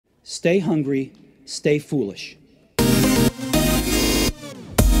Stay hungry, stay foolish.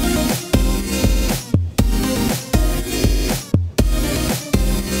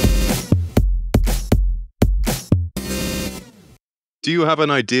 Do you have an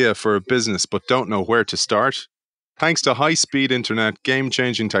idea for a business but don't know where to start? Thanks to high-speed internet,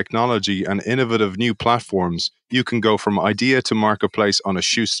 game-changing technology, and innovative new platforms, you can go from idea to marketplace on a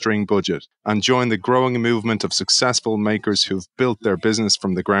shoestring budget and join the growing movement of successful makers who've built their business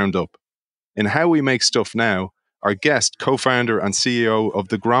from the ground up. In How We Make Stuff Now, our guest, co-founder and CEO of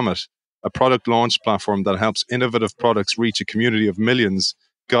The Grommet, a product launch platform that helps innovative products reach a community of millions,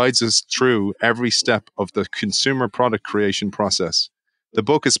 guides us through every step of the consumer product creation process. The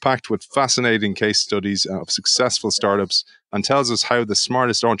book is packed with fascinating case studies of successful startups and tells us how the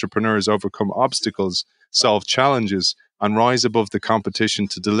smartest entrepreneurs overcome obstacles, solve challenges, and rise above the competition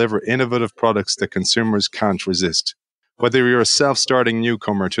to deliver innovative products that consumers can't resist. Whether you're a self-starting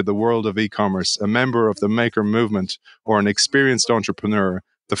newcomer to the world of e-commerce, a member of the maker movement, or an experienced entrepreneur,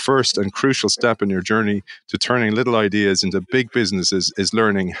 the first and crucial step in your journey to turning little ideas into big businesses is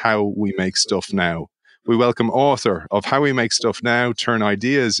learning how we make stuff now. We welcome author of How We Make Stuff Now, Turn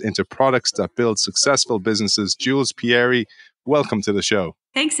Ideas into Products That Build Successful Businesses, Jules Pieri. Welcome to the show.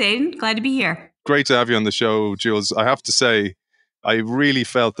 Thanks, Aidan. Glad to be here. Great to have you on the show, Jules. I have to say, I really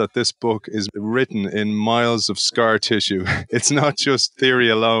felt that this book is written in miles of scar tissue. It's not just theory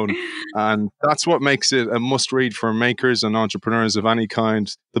alone. And that's what makes it a must-read for makers and entrepreneurs of any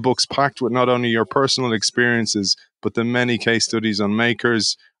kind. The book's packed with not only your personal experiences, but the many case studies on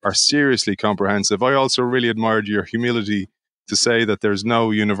makers are seriously comprehensive. I also really admired your humility to say that there's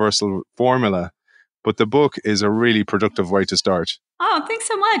no universal formula, but the book is a really productive way to start. Oh, thanks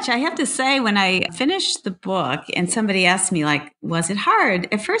so much. I have to say, when I finished the book and somebody asked me, like, was it hard?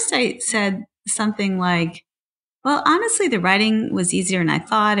 At first I said something like, well, honestly, the writing was easier than I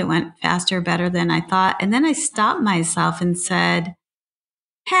thought. It went faster, better than I thought. And then I stopped myself and said,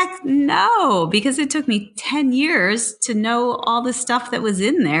 heck no, because it took me 10 years to know all the stuff that was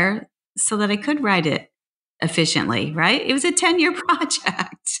in there so that I could write it efficiently, right? It was a 10-year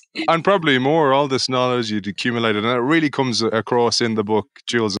project. And probably more, all this knowledge you'd accumulated, and it really comes across in the book,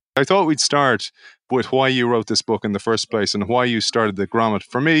 Jules. I thought we'd start with why you wrote this book in the first place and why you started The Grommet.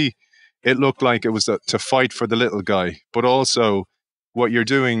 For me, it looked like it was to fight for the little guy, but also what you're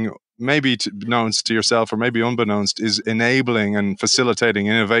doing, maybe beknownst to yourself or maybe unbeknownst, is enabling and facilitating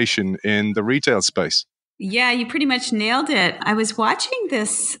innovation in the retail space. Yeah, you pretty much nailed it. I was watching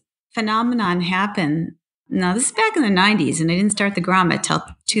this phenomenon happen. Now, this is back in the 90s, and I didn't start The Grommet till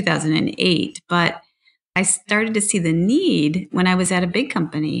 2008, but I started to see the need when I was at a big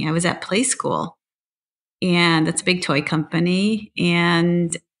company. I was at Play School, and that's a big toy company,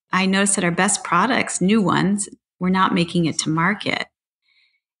 and I noticed that our best products, new ones, were not making it to market.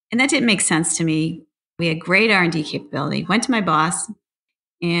 And that didn't make sense to me. We had great R&D capability. Went to my boss,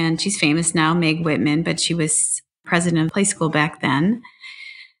 and she's famous now, Meg Whitman, but she was president of Play School back then,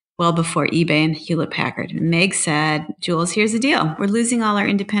 well before eBay and Hewlett-Packard. And Meg said, Jules, here's the deal. We're losing all our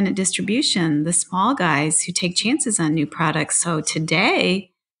independent distribution, the small guys who take chances on new products. So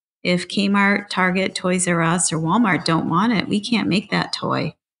today, if Kmart, Target, Toys R Us, or Walmart don't want it, we can't make that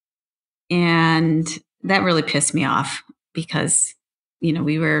toy. And that really pissed me off because, you know,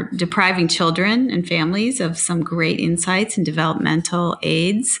 we were depriving children and families of some great insights and developmental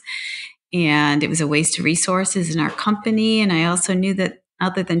aids. And it was a waste of resources in our company. And I also knew that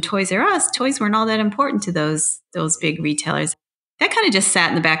other than Toys R Us, toys weren't all that important to those big retailers. That kind of just sat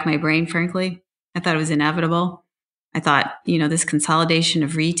in the back of my brain, frankly. I thought it was inevitable. I thought, you know, this consolidation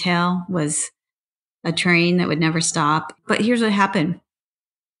of retail was a train that would never stop. But here's what happened.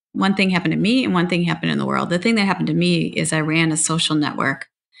 One thing happened to me and one thing happened in the world. The thing that happened to me is I ran a social network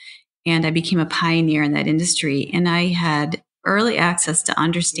and I became a pioneer in that industry. And I had early access to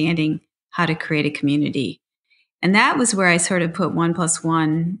understanding how to create a community. And that was where I sort of put 1 +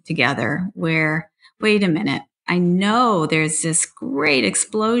 1 together, where, wait a minute, I know there's this great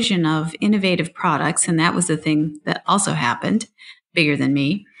explosion of innovative products. And that was the thing that also happened, bigger than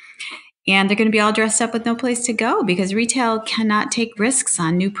me. And they're going to be all dressed up with no place to go because retail cannot take risks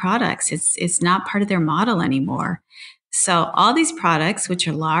on new products. It's not part of their model anymore. So all these products, which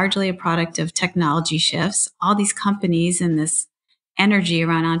are largely a product of technology shifts, all these companies and this energy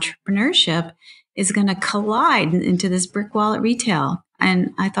around entrepreneurship is going to collide into this brick wall at retail.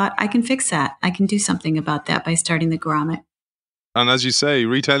 And I thought, I can fix that. I can do something about that by starting The Grommet. And as you say,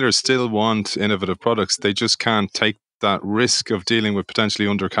 retailers still want innovative products. They just can't take that risk of dealing with potentially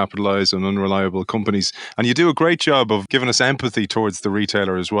undercapitalized and unreliable companies. And you do a great job of giving us empathy towards the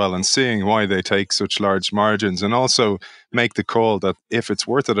retailer as well and seeing why they take such large margins and also make the call that if it's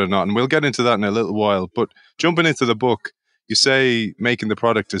worth it or not. And we'll get into that in a little while. But jumping into the book, you say making the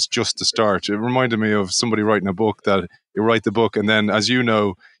product is just the start. It reminded me of somebody writing a book that you write the book and then, as you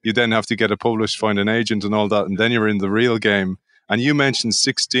know, you then have to get it published, find an agent and all that. And then you're in the real game. And you mentioned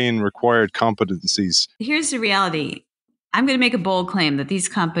 16 required competencies. Here's the reality. I'm going to make a bold claim that these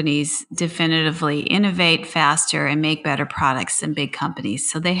companies definitively innovate faster and make better products than big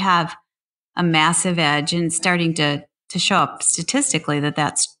companies. So they have a massive edge and starting to show up statistically that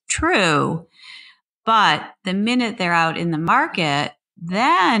that's true. But the minute they're out in the market,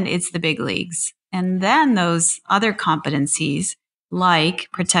 then it's the big leagues. And then those other competencies like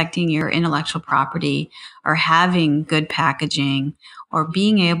protecting your intellectual property or having good packaging or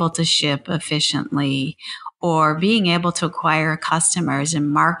being able to ship efficiently or being able to acquire customers and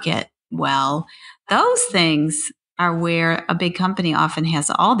market well, those things are where a big company often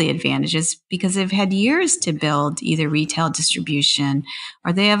has all the advantages because they've had years to build either retail distribution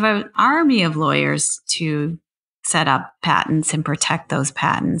or they have an army of lawyers to set up patents and protect those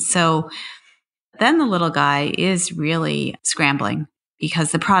patents. So then the little guy is really scrambling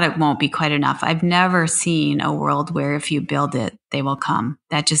because the product won't be quite enough. I've never seen a world where if you build it, they will come.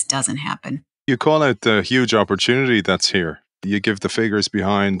 That just doesn't happen. You call out the huge opportunity that's here. You give the figures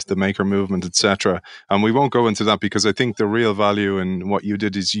behind the maker movement, etc. And we won't go into that because I think the real value in what you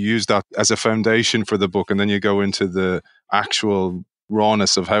did is you use that as a foundation for the book and then you go into the actual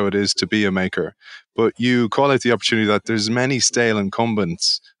rawness of how it is to be a maker. But you call out the opportunity that there's many stale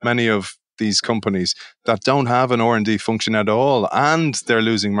incumbents, many of these companies that don't have an R&D function at all and they're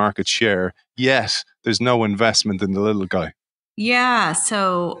losing market share, yet there's no investment in the little guy. Yeah.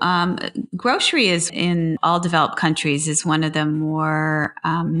 So grocery is in all developed countries is one of the more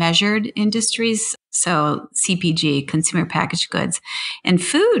measured industries. So CPG, consumer packaged goods, and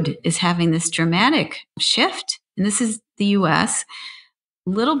food is having this dramatic shift. And this is the US.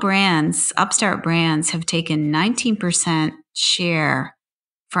 Little brands, upstart brands have taken 19% share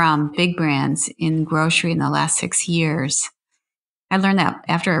from big brands in grocery in the last 6 years. I learned that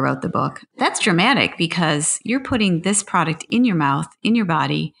after I wrote the book. That's dramatic because you're putting this product in your mouth, in your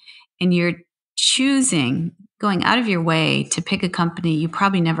body, and you're choosing, going out of your way to pick a company you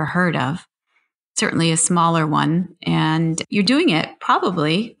probably never heard of, certainly a smaller one. And you're doing it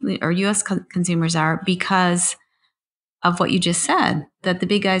probably, or US consumers are, because of what you just said, that the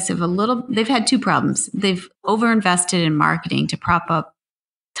big guys have they've had two problems. They've overinvested in marketing to prop up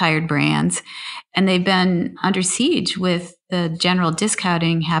tired brands, and they've been under siege with the general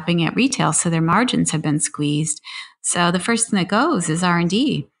discounting happening at retail, so their margins have been squeezed. So the first thing that goes is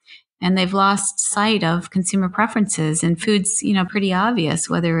R&D, and they've lost sight of consumer preferences. And food's, pretty obvious,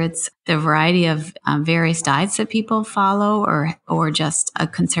 whether it's the variety of various diets that people follow, or just a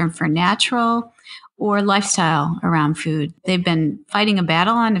concern for natural or lifestyle around food. They've been fighting a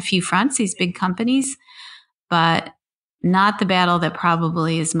battle on a few fronts, these big companies, but not the battle that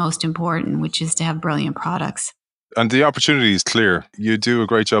probably is most important, which is to have brilliant products. And the opportunity is clear. You do a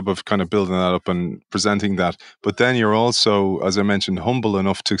great job of kind of building that up and presenting that. But then you're also, as I mentioned, humble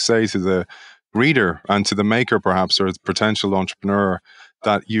enough to say to the reader and to the maker perhaps, or the potential entrepreneur,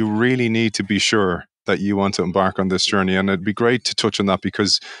 that you really need to be sure that you want to embark on this journey. And it'd be great to touch on that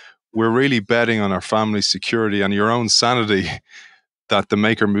because we're really betting on our family's security and your own sanity that the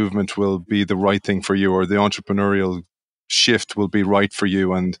maker movement will be the right thing for you, or the entrepreneurial shift will be right for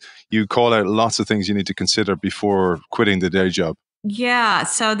you. And you call out lots of things you need to consider before quitting the day job. Yeah.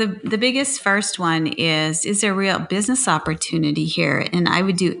 So the biggest first one is there a real business opportunity here? And I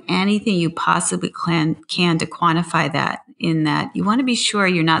would do anything you possibly can to quantify that, in that you want to be sure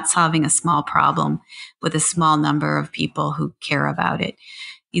you're not solving a small problem with a small number of people who care about it.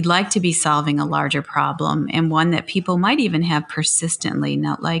 You'd like to be solving a larger problem, and one that people might even have persistently,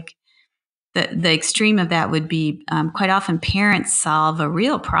 not like the extreme of that would be quite often parents solve a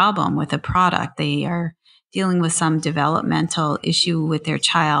real problem with a product. They are dealing with some developmental issue with their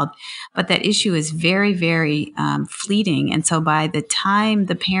child, but that issue is very, very fleeting. And so by the time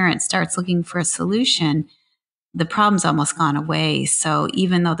the parent starts looking for a solution, the problem's almost gone away. So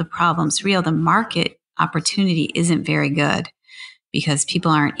even though the problem's real, the market opportunity isn't very good because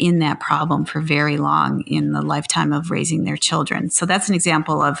people aren't in that problem for very long in the lifetime of raising their children. So that's an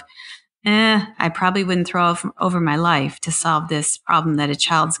example of I probably wouldn't throw over my life to solve this problem that a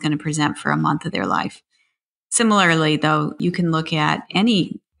child's going to present for a month of their life. Similarly, though, you can look at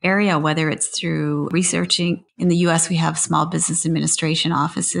any area, whether it's through researching. In the US, we have small business administration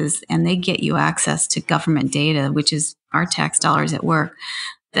offices, and they get you access to government data, which is our tax dollars at work,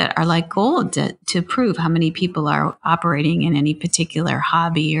 that are like gold to prove how many people are operating in any particular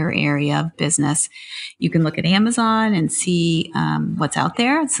hobby or area of business. You can look at Amazon and see what's out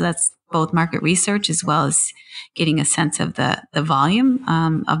there. So that's both market research as well as getting a sense of the volume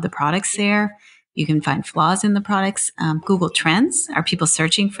of the products there. You can find flaws in the products. Google Trends. Are people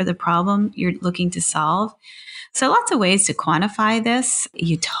searching for the problem you're looking to solve? So lots of ways to quantify this.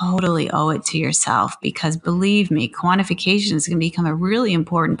 You totally owe it to yourself, because believe me, quantification is going to become a really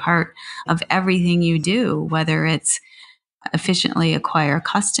important part of everything you do, whether it's efficiently acquire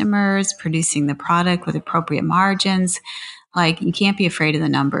customers, producing the product with appropriate margins. Like, you can't be afraid of the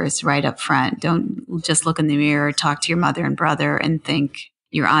numbers right up front. Don't just look in the mirror, talk to your mother and brother and think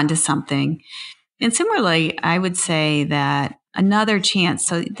you're onto something. And similarly, I would say that another chance,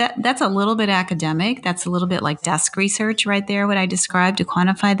 so that's a little bit academic. That's a little bit like desk research right there, what I described to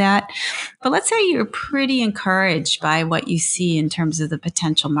quantify that. But let's say you're pretty encouraged by what you see in terms of the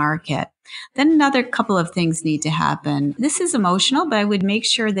potential market. Then another couple of things need to happen. This is emotional, but I would make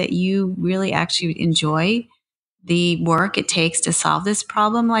sure that you really actually enjoy the work it takes to solve this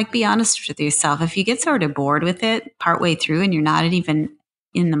problem. Like, be honest with yourself. If you get sort of bored with it partway through and you're not even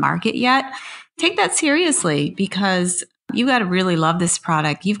in the market yet, take that seriously, because you got to really love this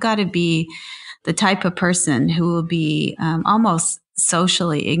product. You've got to be the type of person who will be almost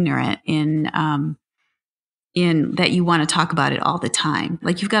socially ignorant in that you want to talk about it all the time.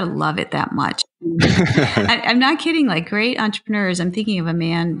 Like, you've got to love it that much. I'm not kidding. Like, great entrepreneurs. I'm thinking of a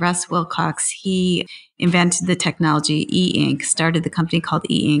man, Russ Wilcox. He invented the technology e-ink, started the company called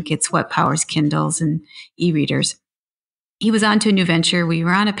e-ink. It's what powers Kindles and e-readers. He was on to a new venture. We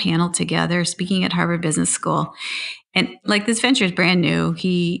were on a panel together speaking at Harvard Business School. And like, this venture is brand new.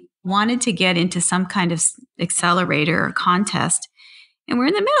 He wanted to get into some kind of accelerator or contest. And we're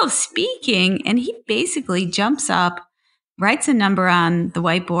in the middle of speaking, and he basically jumps up, writes a number on the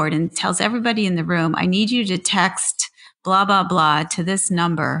whiteboard, and tells everybody in the room, I need you to text blah, blah, blah to this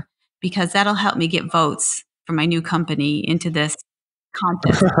number, because that'll help me get votes for my new company into this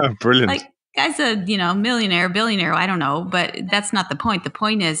contest. Brilliant. Like, guy's a, millionaire, billionaire, I don't know, but that's not the point. The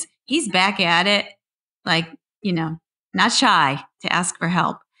point is, he's back at it, like, not shy to ask for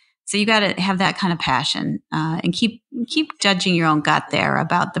help. So you got to have that kind of passion and keep judging your own gut there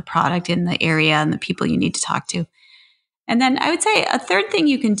about the product in the area and the people you need to talk to. And then I would say a third thing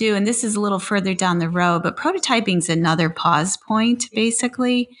you can do, and this is a little further down the road, but prototyping is another pause point,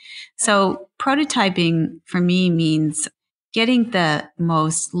 basically. So prototyping for me means getting the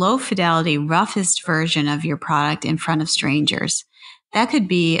most low fidelity, roughest version of your product in front of strangers. That could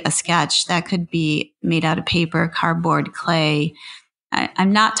be a sketch. That could be made out of paper, cardboard, clay.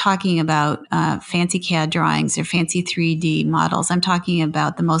 I'm not talking about fancy CAD drawings or fancy 3D models. I'm talking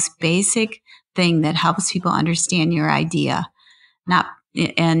about the most basic thing that helps people understand your idea,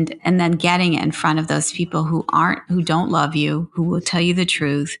 and then getting it in front of those people who don't love you, who will tell you the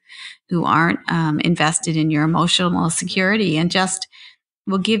truth, who aren't invested in your emotional security, and just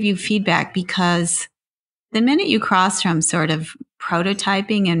will give you feedback. Because the minute you cross from sort of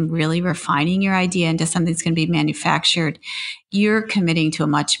prototyping and really refining your idea into something that's going to be manufactured, you're committing to a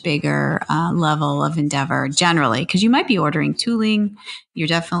much bigger level of endeavor generally, because you might be ordering tooling. You're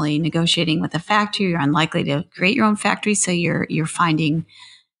definitely negotiating with a factory. You're unlikely to create your own factory, so you're finding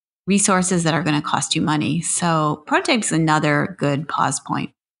resources that are going to cost you money. So prototype is another good pause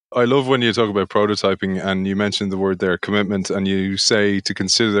point. I love when you talk about prototyping and you mentioned the word there, commitment, and you say to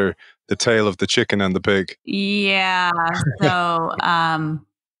consider the tail of the chicken and the pig. Yeah. So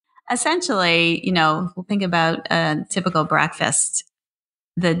essentially, we'll think about a typical breakfast.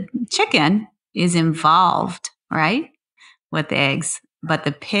 The chicken is involved, right, with the eggs, but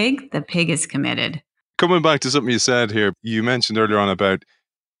the pig is committed. Coming back to something you said here, you mentioned earlier on about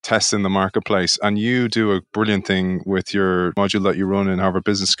testing the marketplace, and you do a brilliant thing with your module that you run in Harvard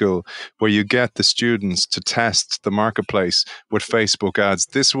Business School, where you get the students to test the marketplace with Facebook ads.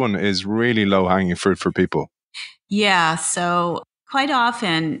 This one is really low-hanging fruit for people. Yeah, so quite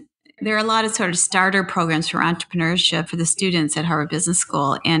often there are a lot of sort of starter programs for entrepreneurship for the students at Harvard Business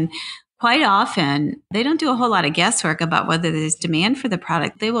School, and quite often, they don't do a whole lot of guesswork about whether there's demand for the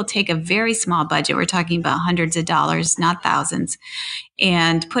product. They will take a very small budget. We're talking about hundreds of dollars, not thousands,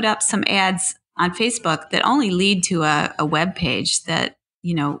 and put up some ads on Facebook that only lead to a web page that,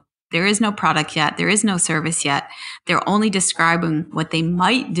 there is no product yet. There is no service yet. They're only describing what they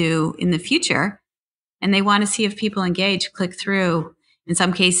might do in the future. And they want to see if people engage, click through, In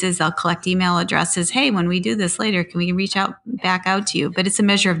some cases, they'll collect email addresses. Hey, when we do this later, can we back out to you? But it's a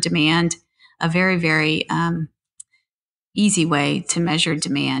measure of demand, a very, very easy way to measure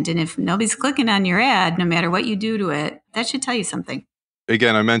demand. And if nobody's clicking on your ad, no matter what you do to it, that should tell you something.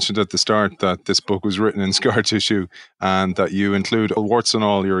 Again, I mentioned at the start that this book was written in scar tissue and that you include warts and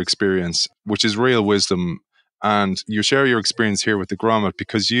all your experience, which is real wisdom. And you share your experience here with the grommet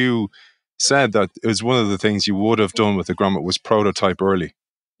because you said that it was one of the things you would have done with the grommet was prototype early.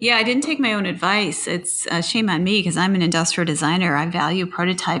 Yeah, I didn't take my own advice. It's a shame on me because I'm an industrial designer. I value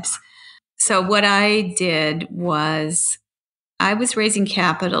prototypes. So what I did was I was raising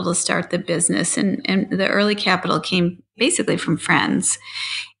capital to start the business, and the early capital came basically from friends.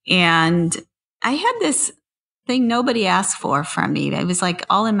 And I had this thing nobody asked for from me. It was like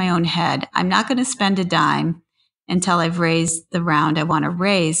all in my own head. I'm not going to spend a dime until I've raised the round I want to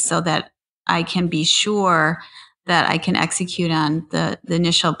raise so that I can be sure that I can execute on the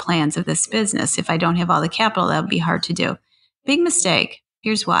initial plans of this business. If I don't have all the capital, that would be hard to do. Big mistake.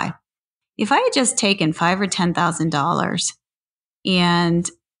 Here's why. If I had just taken $5,000 or $10,000 and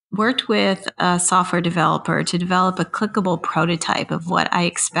worked with a software developer to develop a clickable prototype of what I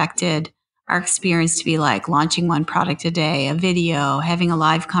expected our experience to be like, launching one product a day, a video, having a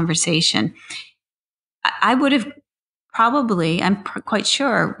live conversation, I would have probably, I'm quite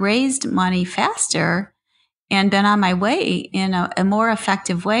sure, raised money faster and been on my way in a more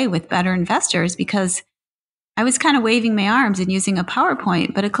effective way with better investors because I was kind of waving my arms and using a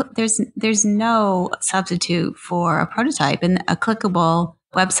PowerPoint, but there's no substitute for a prototype, and a clickable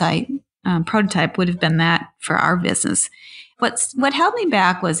website prototype would have been that for our business. What held me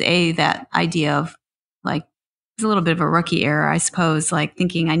back was that idea of like, it's a little bit of a rookie error, I suppose, like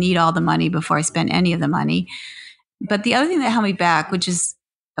thinking I need all the money before I spend any of the money. But the other thing that held me back, which is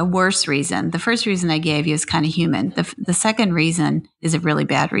a worse reason, the first reason I gave you is kind of human. The second reason is a really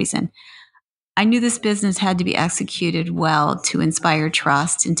bad reason. I knew this business had to be executed well to inspire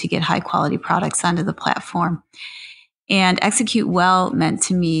trust and to get high quality products onto the platform. And execute well meant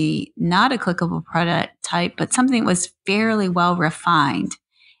to me not a clickable prototype, but something that was fairly well refined.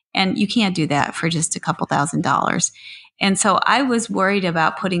 And you can't do that for just a couple $1,000s. And so I was worried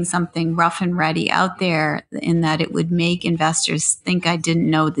about putting something rough and ready out there in that it would make investors think I didn't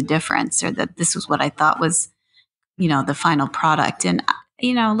know the difference or that this was what I thought was, the final product. And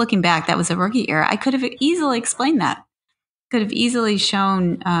looking back, that was a rookie error. I could have easily explained that. Could have easily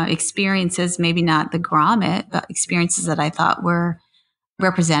shown experiences, maybe not the grommet, but experiences that I thought were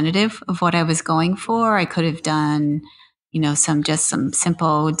representative of what I was going for. I could have done, some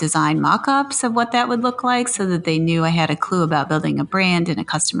simple design mock-ups of what that would look like so that they knew I had a clue about building a brand and a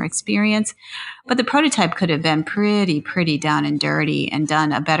customer experience. But the prototype could have been pretty down and dirty and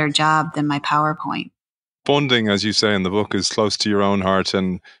done a better job than my PowerPoint. Funding, as you say in the book, is close to your own heart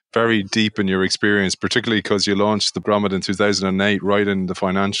and very deep in your experience, particularly because you launched the grommet in 2008, right in the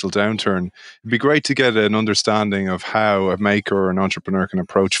financial downturn. It'd be great to get an understanding of how a maker or an entrepreneur can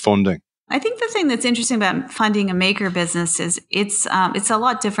approach funding. I think the thing that's interesting about funding a maker business is it's a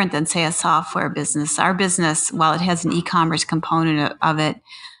lot different than, say, a software business. Our business, while it has an e-commerce component of it,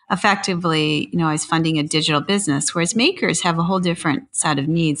 effectively, is funding a digital business, whereas makers have a whole different set of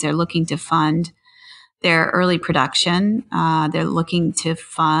needs. They're looking to fund their early production. They're looking to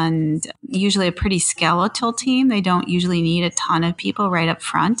fund usually a pretty skeletal team. They don't usually need a ton of people right up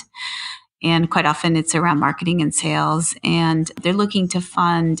front. And quite often it's around marketing and sales. And they're looking to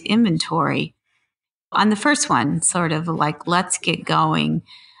fund inventory. On the first one, sort of like, let's get going.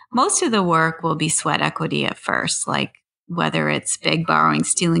 Most of the work will be sweat equity at first, like whether it's big borrowing,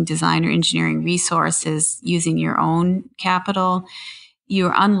 stealing design or engineering resources, using your own capital.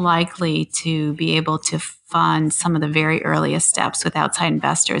 You're unlikely to be able to fund some of the very earliest steps with outside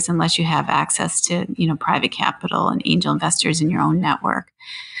investors unless you have access to, private capital and angel investors in your own network.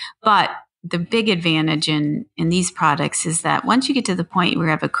 But the big advantage in these products is that once you get to the point where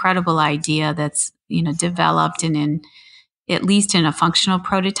you have a credible idea that's, developed and at least in a functional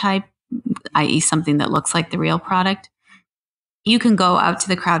prototype, i.e. something that looks like the real product, you can go out to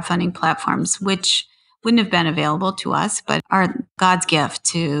the crowdfunding platforms, which wouldn't have been available to us, but are God's gift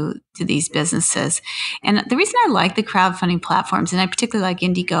to these businesses. And the reason I like the crowdfunding platforms, and I particularly like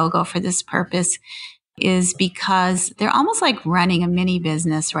Indiegogo for this purpose, is because they're almost like running a mini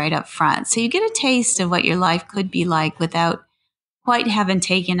business right up front. So you get a taste of what your life could be like without quite having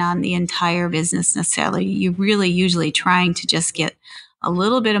taken on the entire business necessarily. You're really usually trying to just get a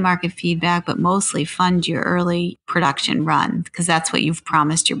little bit of market feedback, but mostly fund your early production run because that's what you've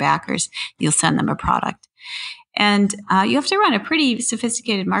promised your backers. You'll send them a product. And you have to run a pretty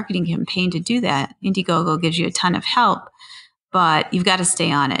sophisticated marketing campaign to do that. Indiegogo gives you a ton of help. but you've got to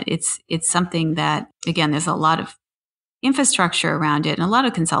stay on it. It's something that, again, there's a lot of infrastructure around it and a lot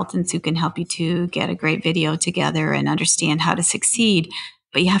of consultants who can help you to get a great video together and understand how to succeed,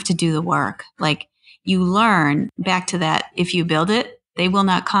 but you have to do the work. Like, you learn back to that. If you build it, they will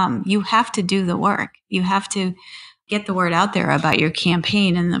not come. You have to do the work. You have to get the word out there about your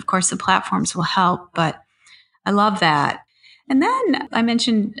campaign. And of course, the platforms will help, but I love that. And then I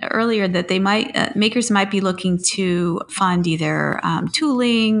mentioned earlier that they might makers might be looking to fund either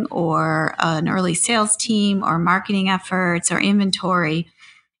tooling or an early sales team or marketing efforts or inventory.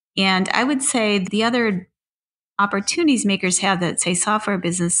 And I would say the other opportunities makers have that, say, software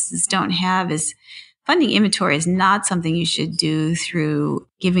businesses don't have is funding inventory is not something you should do through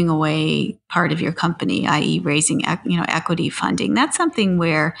giving away part of your company, i.e. raising equity funding. That's something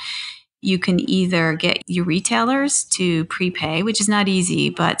where you can either get your retailers to prepay, which is not easy,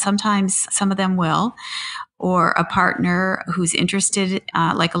 but sometimes some of them will, or a partner who's interested,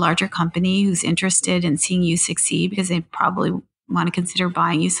 like a larger company who's interested in seeing you succeed because they probably want to consider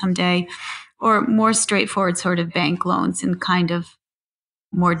buying you someday, or more straightforward sort of bank loans and kind of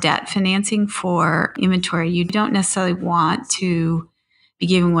more debt financing for inventory. You don't necessarily want to be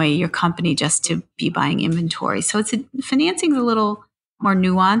giving away your company just to be buying inventory. So financing is a little more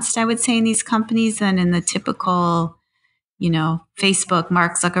nuanced, I would say, in these companies than in the typical, Facebook,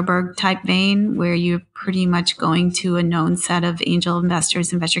 Mark Zuckerberg type vein, where you're pretty much going to a known set of angel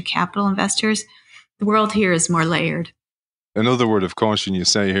investors and venture capital investors. The world here is more layered. Another word of caution you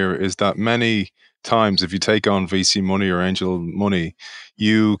say here is that many times if you take on VC money or angel money,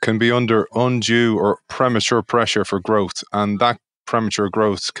 you can be under undue or premature pressure for growth. And that premature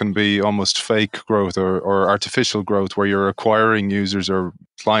growth can be almost fake growth or artificial growth, where you're acquiring users or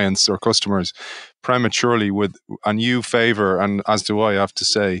clients or customers prematurely and you favor, and as do I have to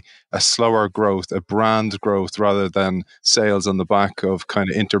say, a slower growth, a brand growth, rather than sales on the back of kind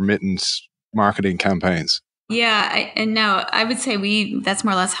of intermittent marketing campaigns. Yeah, I would say that's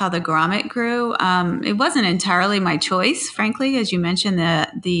more or less how the grommet grew. It wasn't entirely my choice, frankly, as you mentioned,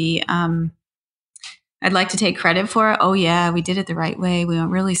 the I'd like to take credit for it. Oh yeah, we did it the right way. We went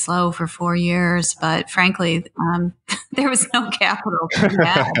really slow for 4 years, but frankly, there was no capital to do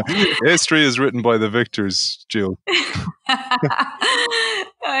that. History is written by the victors, Jill.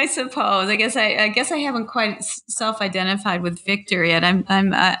 I suppose. I guess I haven't quite self-identified with Victor yet.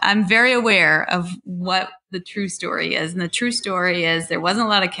 I'm very aware of what the true story is, and the true story is there wasn't a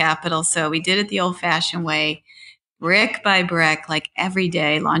lot of capital, so we did it the old-fashioned way, brick by brick, like every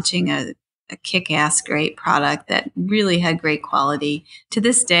day, launching a kick-ass great product that really had great quality. To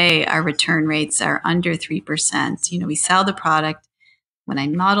this day, our return rates are under 3%. We sell the product. When I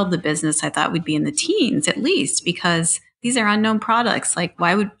modeled the business, I thought we'd be in the teens at least, because these are unknown products. Like,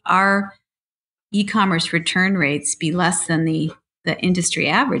 why would our e-commerce return rates be less than the industry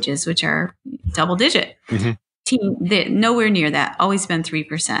averages, which are double digit? Mm-hmm. Nowhere near that. Always been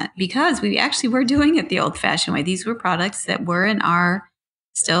 3%, because we actually were doing it the old-fashioned way. These were products that were and are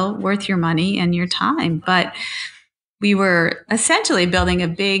still worth your money and your time. But we were essentially building a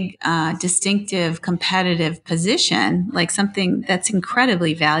big, distinctive, competitive position, like something that's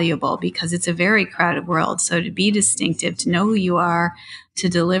incredibly valuable because it's a very crowded world. So to be distinctive, to know who you are, to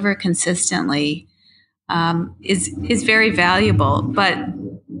deliver consistently, is very valuable. But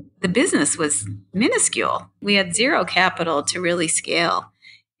the business was minuscule. We had zero capital to really scale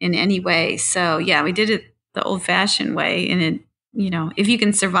in any way. So yeah, we did it the old-fashioned way, and it, if you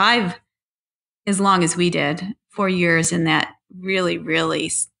can survive as long as we did, 4 years in that really, really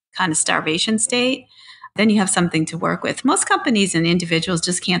kind of starvation state, then you have something to work with. Most companies and individuals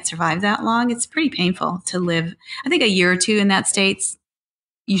just can't survive that long. It's pretty painful to live. I think a year or two in that state,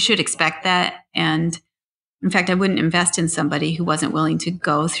 you should expect that. And in fact, I wouldn't invest in somebody who wasn't willing to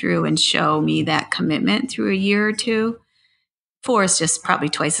go through and show me that commitment through a year or two. 4 is just probably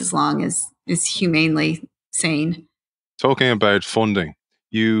twice as long as is humanely sane. Talking about funding,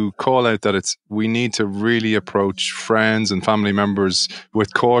 you call out that we need to really approach friends and family members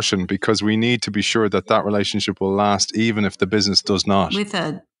with caution, because we need to be sure that relationship will last even if the business does not. With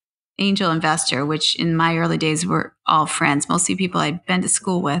an angel investor, which in my early days were all friends, mostly people I'd been to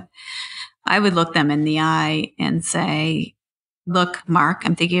school with, I would look them in the eye and say, look, Mark,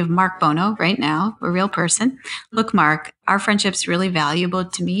 I'm thinking of Mark Bono right now, a real person. Look, Mark, our friendship's really valuable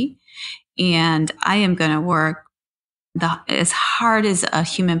to me, and I am going to work as hard as a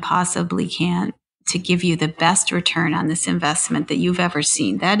human possibly can to give you the best return on this investment that you've ever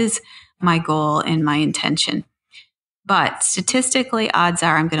seen. That is my goal and my intention. But statistically, odds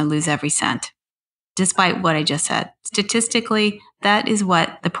are I'm going to lose every cent, despite what I just said. Statistically, that is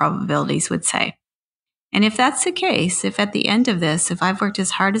what the probabilities would say. And if that's the case, if at the end of this, if I've worked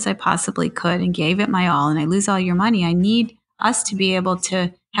as hard as I possibly could and gave it my all and I lose all your money, I need us to be able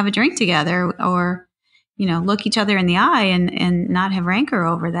to have a drink together or, look each other in the eye and not have rancor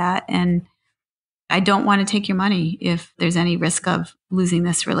over that. And I don't want to take your money if there's any risk of losing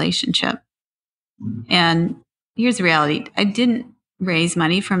this relationship. And here's the reality. I didn't raise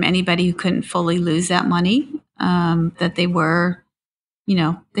money from anybody who couldn't fully lose that money, that they were,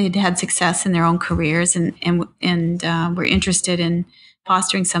 they had had success in their own careers and were interested in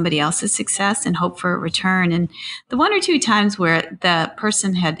fostering somebody else's success and hope for a return. And the one or two times where the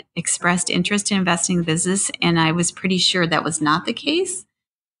person had expressed interest in investing in the business, and I was pretty sure that was not the case,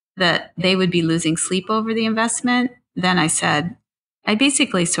 that they would be losing sleep over the investment, then I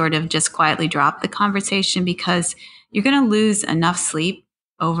basically sort of just quietly dropped the conversation, because you're going to lose enough sleep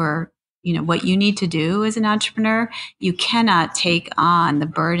over, what you need to do as an entrepreneur. You cannot take on the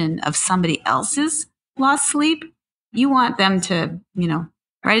burden of somebody else's lost sleep. You want them to,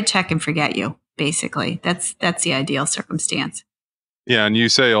 write a check and forget you, basically. That's the ideal circumstance. Yeah, and you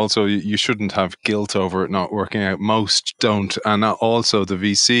say also you shouldn't have guilt over it not working out. Most don't. And also the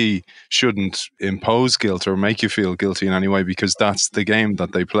VC shouldn't impose guilt or make you feel guilty in any way, because that's the game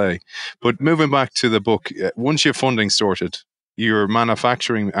that they play. But moving back to the book, once you have funding sorted, your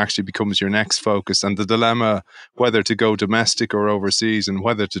manufacturing actually becomes your next focus, and the dilemma whether to go domestic or overseas and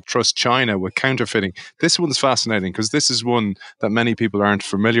whether to trust China with counterfeiting. This one's fascinating because this is one that many people aren't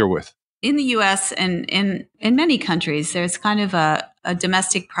familiar with. In the U.S. and in many countries, there's kind of a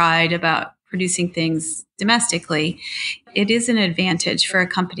domestic pride about producing things domestically. It is an advantage for a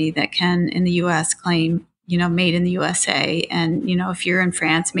company that can, in the U.S., claim, made in the USA. And, if you're in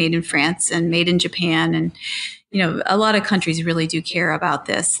France, made in France, and made in Japan. And, a lot of countries really do care about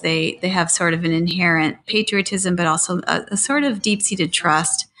this. They have sort of an inherent patriotism, but also a sort of deep-seated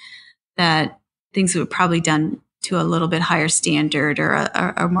trust that things were probably done to a little bit higher standard or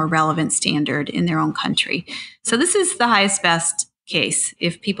a more relevant standard in their own country. So this is the highest best case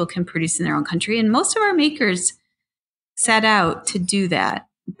if people can produce in their own country. And most of our makers set out to do that.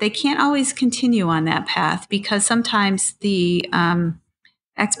 They can't always continue on that path because sometimes the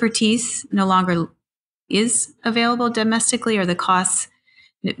expertise no longer is available domestically, or the costs,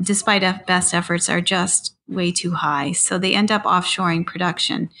 despite best efforts, are just way too high. So they end up offshoring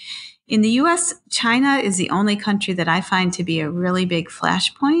production. In the US, China is the only country that I find to be a really big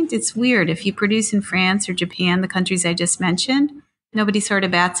flashpoint. It's weird. If you produce in France or Japan, the countries I just mentioned, nobody sort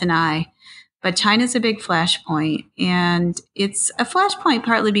of bats an eye. But China's a big flashpoint. And it's a flashpoint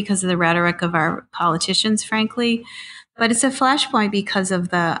partly because of the rhetoric of our politicians, frankly. But it's a flashpoint because of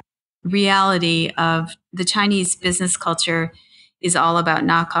the reality of the Chinese business culture is all about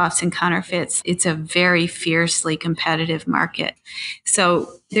knockoffs and counterfeits. It's a very fiercely competitive market.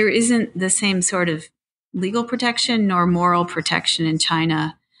 So there isn't the same sort of legal protection nor moral protection in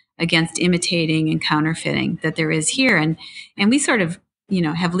China against imitating and counterfeiting that there is here. And we sort of,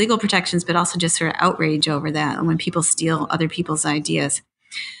 have legal protections, but also just sort of outrage over that when people steal other people's ideas.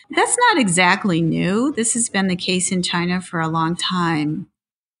 That's not exactly new. This has been the case in China for a long time.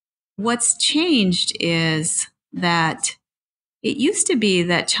 What's changed is that it used to be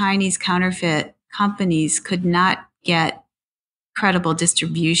that Chinese counterfeit companies could not get credible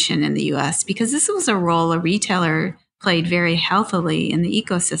distribution in the US because this was a role a retailer played very healthily in the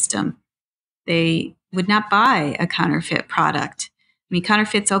ecosystem. They would not buy a counterfeit product. I mean,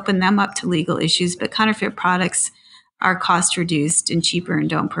 counterfeits open them up to legal issues, but counterfeit products are cost reduced and cheaper and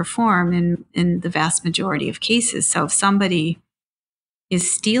don't perform in the vast majority of cases. So if somebody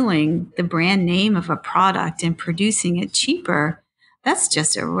is stealing the brand name of a product and producing it cheaper, that's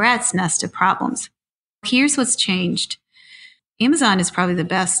just a rat's nest of problems. Here's what's changed. Amazon is probably the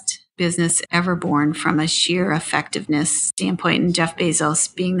best business ever born from a sheer effectiveness standpoint, and Jeff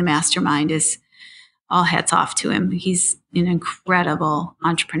Bezos, being the mastermind, is all hats off to him. He's an incredible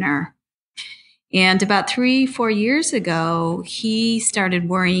entrepreneur. And about 3-4 years ago, he started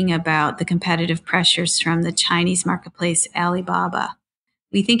worrying about the competitive pressures from the Chinese marketplace, Alibaba.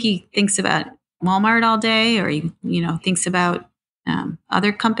 We think he thinks about Walmart all day, or he, thinks about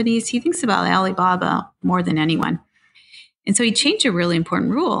other companies. He thinks about Alibaba more than anyone. And so he changed a really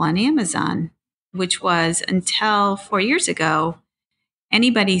important rule on Amazon, which was until 4 years ago,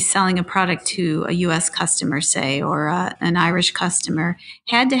 anybody selling a product to a U.S. customer, say, or an Irish customer,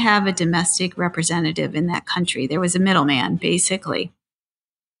 had to have a domestic representative in that country. There was a middleman, basically.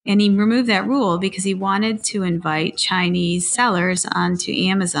 And he removed that rule because he wanted to invite Chinese sellers onto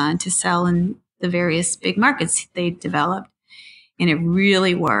Amazon to sell in the various big markets they developed. And it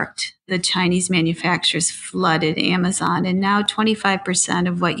really worked. The Chinese manufacturers flooded Amazon, and now 25%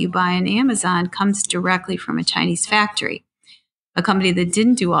 of what you buy on Amazon comes directly from a Chinese factory, a company that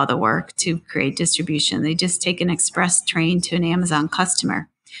didn't do all the work to create distribution. They just take an express train to an Amazon customer.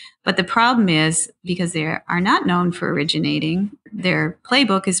 But the problem is, because they are not known for originating, their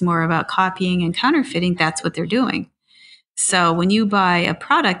playbook is more about copying and counterfeiting. That's what they're doing. So when you buy a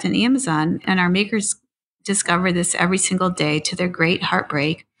product on Amazon, and our makers discover this every single day to their great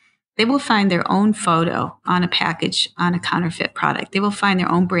heartbreak, they will find their own photo on a package on a counterfeit product. They will find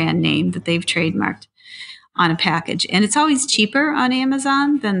their own brand name that they've trademarked on a package. And it's always cheaper on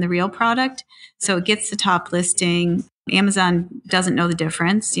Amazon than the real product. So it gets the top listing. Amazon doesn't know the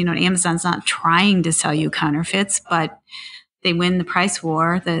difference. Amazon's not trying to sell you counterfeits, but they win the price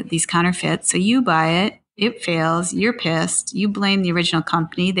war, these counterfeits. So you buy it. It fails. You're pissed. You blame the original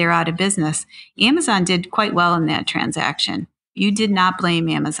company. They're out of business. Amazon did quite well in that transaction. You did not blame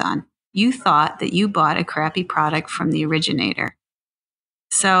Amazon. You thought that you bought a crappy product from the originator.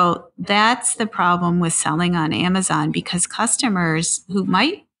 So that's the problem with selling on Amazon, because customers who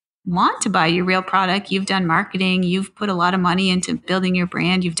might want to buy your real product, you've done marketing, you've put a lot of money into building your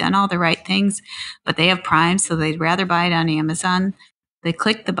brand, you've done all the right things, but they have Prime, so they'd rather buy it on Amazon. They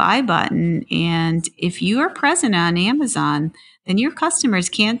click the buy button, and if you are present on Amazon, then your customers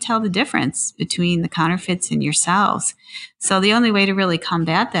can't tell the difference between the counterfeits and yourselves. So the only way to really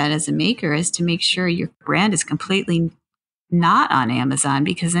combat that as a maker is to make sure your brand is completely not on Amazon,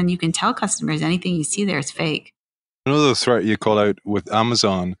 because then you can tell customers anything you see there is fake. Another threat you call out with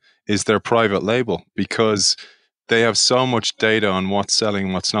Amazon is their private label, because they have so much data on what's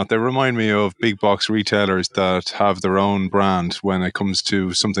selling, what's not. They remind me of big box retailers that have their own brand when it comes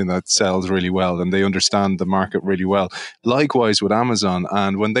to something that sells really well, and they understand the market really well. Likewise with Amazon,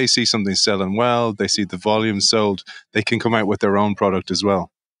 and when they see something selling well, they see the volume sold, they can come out with their own product as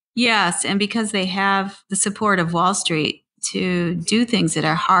well. Yes, and because they have the support of Wall Street to do things that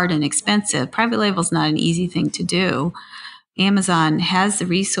are hard and expensive, private label is not an easy thing to do. Amazon has the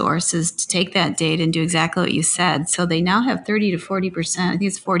resources to take that data and do exactly what you said. So they now have 30 to 40%, I think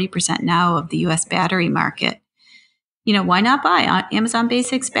it's 40% now of the US battery market. Why not buy Amazon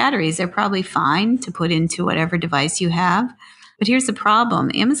Basics batteries? They're probably fine to put into whatever device you have. But here's the problem.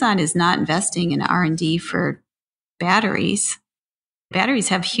 Amazon is not investing in R&D for batteries. Batteries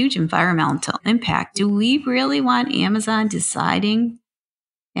have huge environmental impact. Do we really want Amazon deciding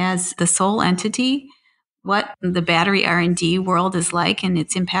as the sole entity what the battery R&D world is like and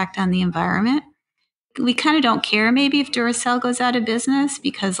its impact on the environment? We kind of don't care maybe if Duracell goes out of business,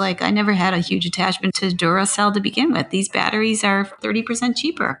 because I never had a huge attachment to Duracell to begin with. These batteries are 30%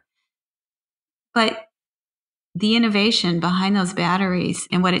 cheaper. But the innovation behind those batteries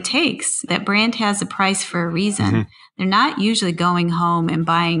and what it takes, that brand has a price for a reason. Mm-hmm. They're not usually going home and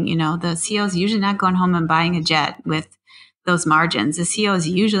buying, the CEO is usually not going home and buying a jet with those margins. The CEO is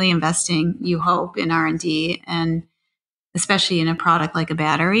usually investing, you hope, in R&D, and especially in a product like a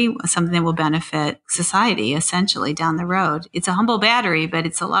battery, something that will benefit society essentially down the road. It's a humble battery, but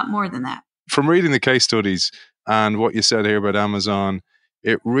it's a lot more than that. From reading the case studies and what you said here about Amazon,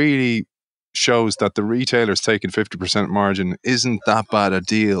 it really shows that the retailers taking 50% margin isn't that bad a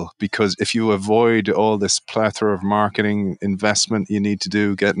deal, because if you avoid all this plethora of marketing investment you need to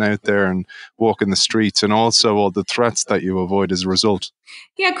do, getting out there and walking the streets, and also all the threats that you avoid as a result.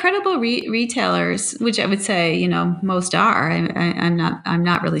 Yeah, credible retailers, which I would say, most are. I'm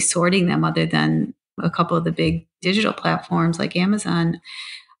not really sorting them, other than a couple of the big digital platforms like Amazon,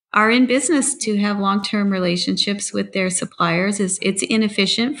 are in business to have long-term relationships with their suppliers. It's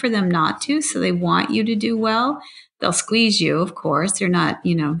inefficient for them not to, so they want you to do well. They'll squeeze you, of course. They're not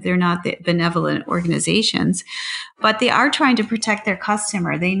the benevolent organizations, but they are trying to protect their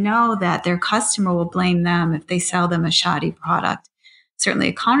customer. They know that their customer will blame them if they sell them a shoddy product, certainly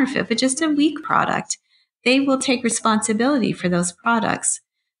a counterfeit, but just a weak product. They will take responsibility for those products.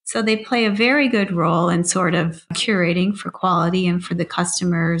 So they play a very good role in sort of curating for quality and for the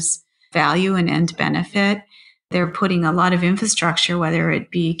customer's value and end benefit. They're putting a lot of infrastructure, whether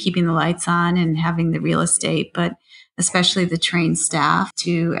it be keeping the lights on and having the real estate, but especially the trained staff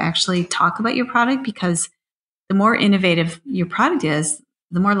to actually talk about your product, because the more innovative your product is,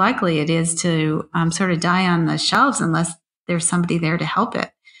 the more likely it is to sort of die on the shelves unless there's somebody there to help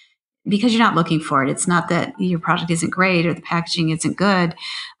it. Because you're not looking for it. It's not that your product isn't great or the packaging isn't good,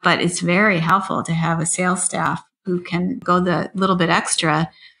 but it's very helpful to have a sales staff who can go the little bit extra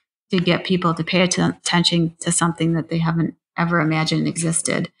to get people to pay attention to something that they haven't ever imagined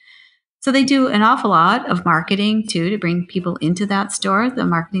existed. So they do an awful lot of marketing too to bring people into that store, the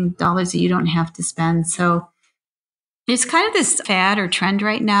marketing dollars that you don't have to spend. So It's kind of this fad or trend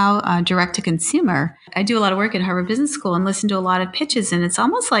right now, direct to consumer. I do a lot of work at Harvard Business School and listen to a lot of pitches, and it's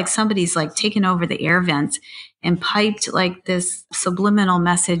almost like somebody's like taken over the air vents and piped like this subliminal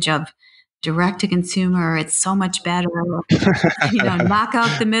message of direct to consumer. It's so much better. Knock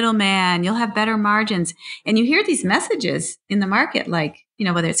out the middleman. You'll have better margins. And you hear these messages in the market, like,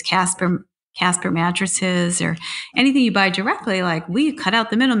 whether it's Casper mattresses or anything you buy directly, like, we cut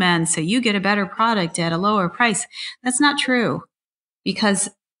out the middleman so you get a better product at a lower price. That's not true, because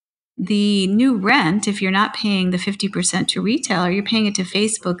the new rent, if you're not paying the 50% to retailer, you're paying it to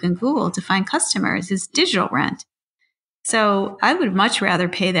Facebook and Google to find customers, is digital rent. So I would much rather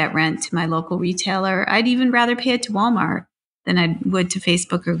pay that rent to my local retailer. I'd even rather pay it to Walmart than I would to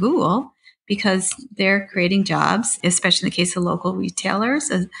Facebook or Google, because they're creating jobs, especially in the case of local retailers,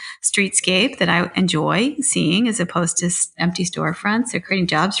 a streetscape that I enjoy seeing as opposed to empty storefronts. They're creating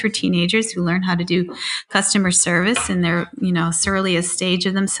jobs for teenagers who learn how to do customer service in their, surliest stage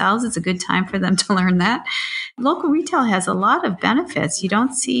of themselves. It's a good time for them to learn that. Local retail has a lot of benefits. You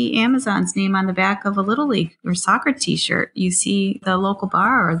don't see Amazon's name on the back of a Little League or soccer t-shirt. You see the local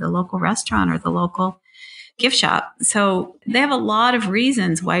bar or the local restaurant or the local gift shop. So they have a lot of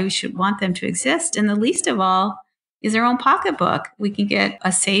reasons why we should want them to exist. And the least of all is our own pocketbook. We can get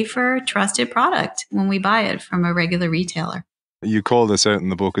a safer, trusted product when we buy it from a regular retailer. You call this out in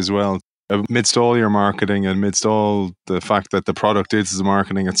the book as well. Amidst all your marketing, amidst all the fact that the product is the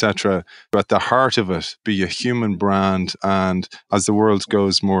marketing, etc., at the heart of it, be a human brand. And as the world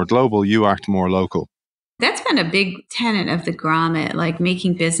goes more global, you act more local. That's been a big tenet of the grommet, like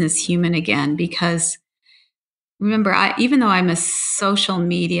making business human again, because remember, even though I'm a social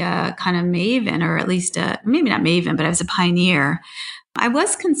media kind of maven, or at least maybe not maven, but I was a pioneer, I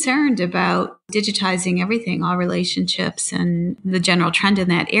was concerned about digitizing everything, all relationships, and the general trend in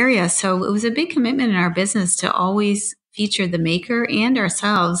that area. So it was a big commitment in our business to always feature the maker and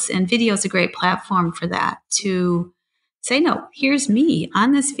ourselves. And video is a great platform for that, to say, no, here's me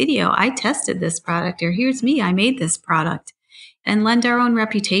on this video. I tested this product, or here's me, I made this product, and lend our own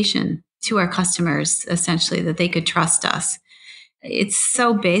reputation to our customers, essentially, that they could trust us. It's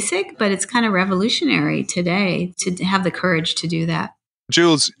so basic, but it's kind of revolutionary today to have the courage to do that.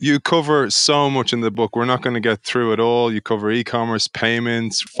 Jules, you cover so much in the book. We're not going to get through it all. You cover e-commerce,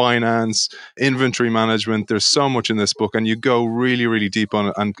 payments, finance, inventory management. There's so much in this book, and you go really, really deep on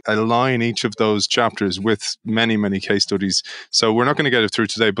it and align each of those chapters with many, many case studies. So we're not going to get it through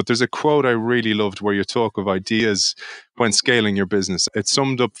today, but there's a quote I really loved where you talk of ideas when scaling your business. It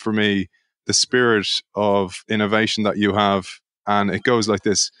summed up for me the spirit of innovation that you have, and it goes like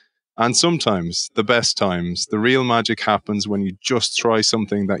this. And sometimes, the best times, the real magic happens when you just try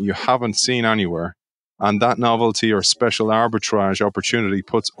something that you haven't seen anywhere. And that novelty or special arbitrage opportunity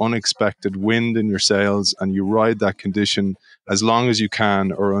puts unexpected wind in your sails, and you ride that condition as long as you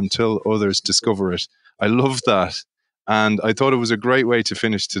can or until others discover it. I love that. And I thought it was a great way to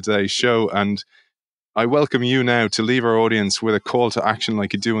finish today's show. And I welcome you now to leave our audience with a call to action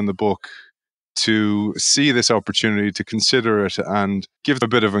like you do in the book, to see this opportunity, to consider it, and give a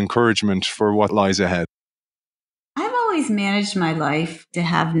bit of encouragement for what lies ahead. I've always managed my life to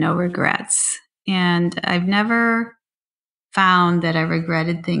have no regrets. And I've never found that I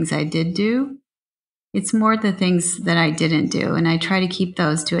regretted things I did do. It's more the things that I didn't do. And I try to keep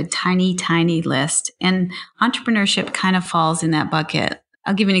those to a tiny, tiny list. And entrepreneurship kind of falls in that bucket.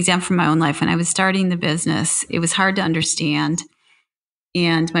 I'll give you an example from my own life. When I was starting the business, it was hard to understand.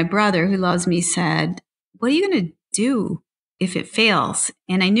 And my brother, who loves me, said, what are you going to do if it fails?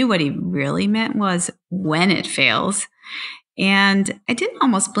 And I knew what he really meant was when it fails. And I didn't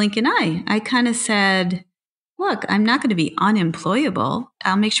almost blink an eye. I kind of said, look, I'm not going to be unemployable.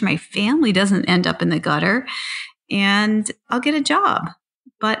 I'll make sure my family doesn't end up in the gutter, and I'll get a job.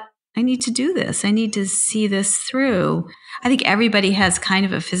 But I need to do this. I need to see this through. I think everybody has kind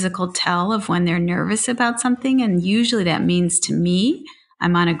of a physical tell of when they're nervous about something. And usually that means, to me,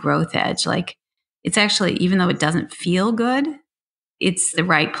 I'm on a growth edge. Like, it's actually, even though it doesn't feel good, it's the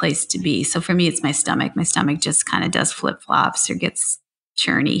right place to be. So for me, it's my stomach. My stomach just kind of does flip-flops or gets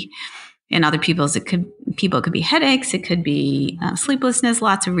churny. And other people's, it could be headaches. It could be sleeplessness,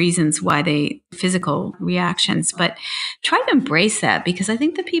 lots of reasons why physical reactions. But try to embrace that, because I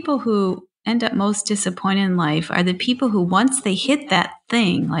think the people who end up most disappointed in life are the people who, once they hit that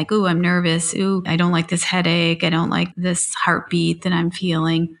thing, like, ooh, I'm nervous. Ooh, I don't like this headache. I don't like this heartbeat that I'm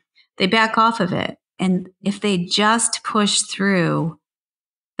feeling. They back off of it. And if they just push through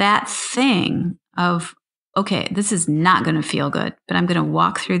that thing of, okay, this is not going to feel good, but I'm going to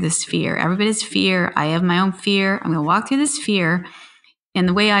walk through this fear. Everybody's fear. I have my own fear. I'm going to walk through this fear. And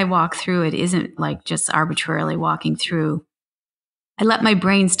the way I walk through it isn't like just arbitrarily walking through. I let my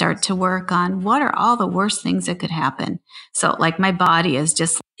brain start to work on what are all the worst things that could happen. So like my body is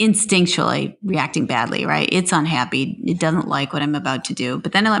just instinctually reacting badly, right? It's unhappy. It doesn't like what I'm about to do.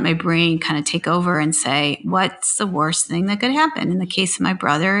 But then I let my brain kind of take over and say, what's the worst thing that could happen? In the case of my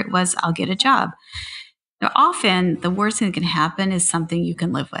brother, it was, I'll get a job. Now, often the worst thing that can happen is something you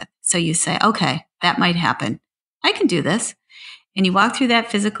can live with. So you say, okay, that might happen. I can do this. And you walk through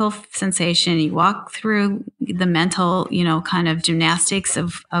that physical sensation, you walk through the mental, kind of gymnastics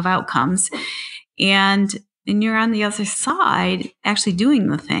of outcomes. And you're on the other side actually doing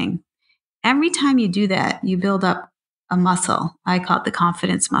the thing. Every time you do that, you build up a muscle. I call it the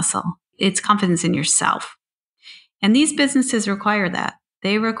confidence muscle. It's confidence in yourself. And these businesses require that.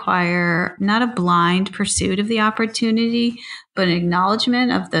 They require not a blind pursuit of the opportunity, but an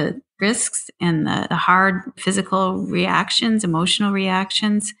acknowledgement of the risks and the hard physical reactions, emotional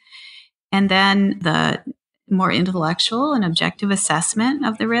reactions, and then the more intellectual and objective assessment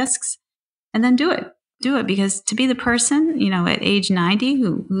of the risks, and then do it. Do it, because to be the person, at age 90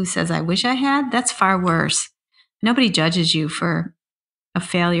 who says, I wish I had, that's far worse. Nobody judges you for a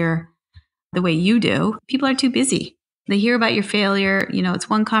failure the way you do. People are too busy. They hear about your failure. It's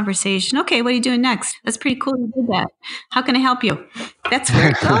one conversation. Okay, what are you doing next? That's pretty cool. You did that. How can I help you? That's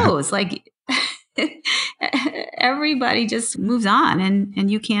where it goes. Like everybody just moves on,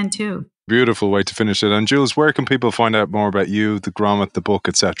 and you can too. Beautiful way to finish it. And Jules, where can people find out more about you, the Grommet, the book,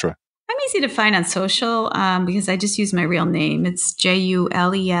 etc.? I'm easy to find on social because I just use my real name. It's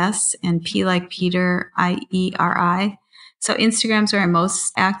Jules and P like Peter, Ieri. So Instagram's where I'm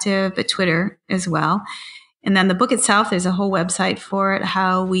most active, but Twitter as well. And then the book itself, there's a whole website for it,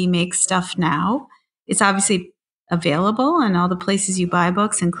 how we make stuff now. It's obviously available in all the places you buy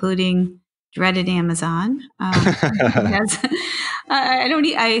books, including dreaded Amazon. I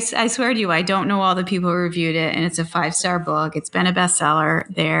swear to you, I don't know all the people who reviewed it, and it's a 5-star book. It's been a bestseller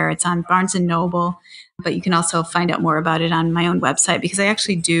there. It's on Barnes & Noble, but you can also find out more about it on my own website, because I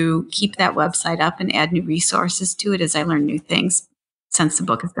actually do keep that website up and add new resources to it as I learn new things since the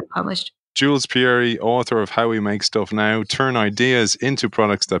book has been published. Jules Pieri, author of How We Make Stuff Now, Turn Ideas into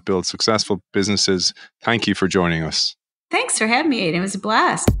Products That Build Successful Businesses. Thank you for joining us. Thanks for having me, Aidan. It was a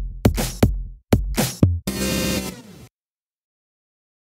blast.